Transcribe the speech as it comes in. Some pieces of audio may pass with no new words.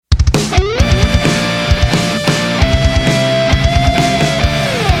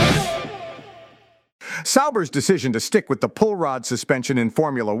Sauber's decision to stick with the pull rod suspension in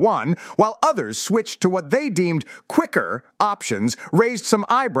Formula One, while others switched to what they deemed quicker options, raised some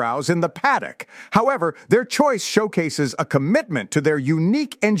eyebrows in the paddock. However, their choice showcases a commitment to their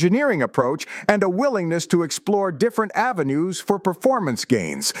unique engineering approach and a willingness to explore different avenues for performance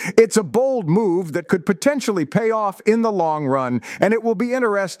gains. It's a bold move that could potentially pay off in the long run, and it will be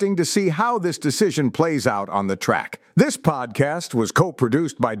interesting to see how this decision plays out on the track. This podcast was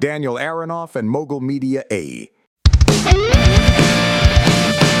co-produced by Daniel Aronoff and Mogul Media A.